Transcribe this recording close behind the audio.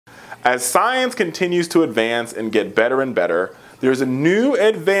As science continues to advance and get better and better, there's a new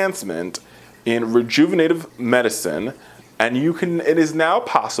advancement in rejuvenative medicine, and it is now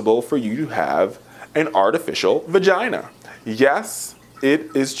possible for you to have an artificial vagina. Yes,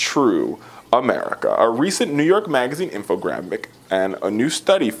 it is true, America. A recent New York Magazine infographic and a new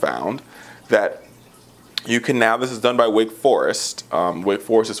study found that you can now, this is done by Wake Forest. Wake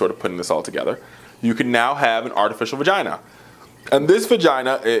Forest is sort of putting this all together. You can now have an artificial vagina. And this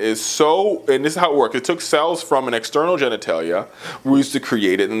vagina is and this is how it works. It took cells from an external genitalia, we used to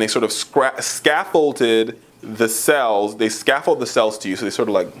create it, and they sort of scaffolded the cells. They scaffold the cells to you, so they sort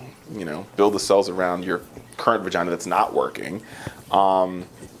of like, you know, build the cells around your current vagina that's not working. And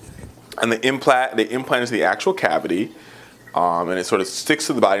they implant into the actual cavity, and it sort of sticks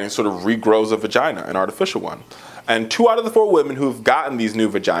to the body and sort of regrows a vagina, an artificial one. And 2 out of the 4 women who've gotten these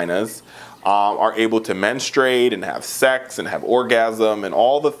new vaginas are able to menstruate and have sex and have orgasm and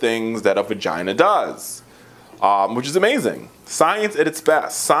all the things that a vagina does, which is amazing. Science at its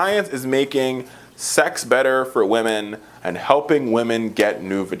best. Science is making sex better for women and helping women get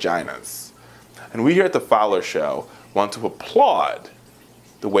new vaginas. And we here at the Fowler Show want to applaud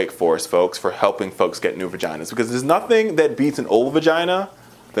the Wake Forest folks for helping folks get new vaginas, because there's nothing that beats an old vagina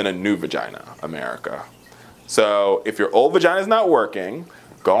than a new vagina, America. So if your old vagina is not working,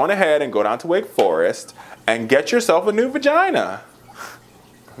 go on ahead and go down to Wake Forest and get yourself a new vagina.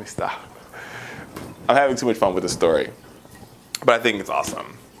 Let me stop. I'm having too much fun with this story, but I think it's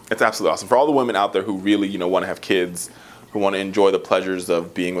awesome. It's absolutely awesome. For all the women out there who really, you know, want to have kids, who want to enjoy the pleasures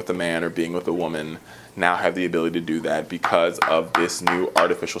of being with a man or being with a woman, now have the ability to do that because of this new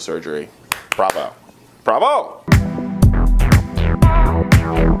artificial surgery. Bravo. Bravo!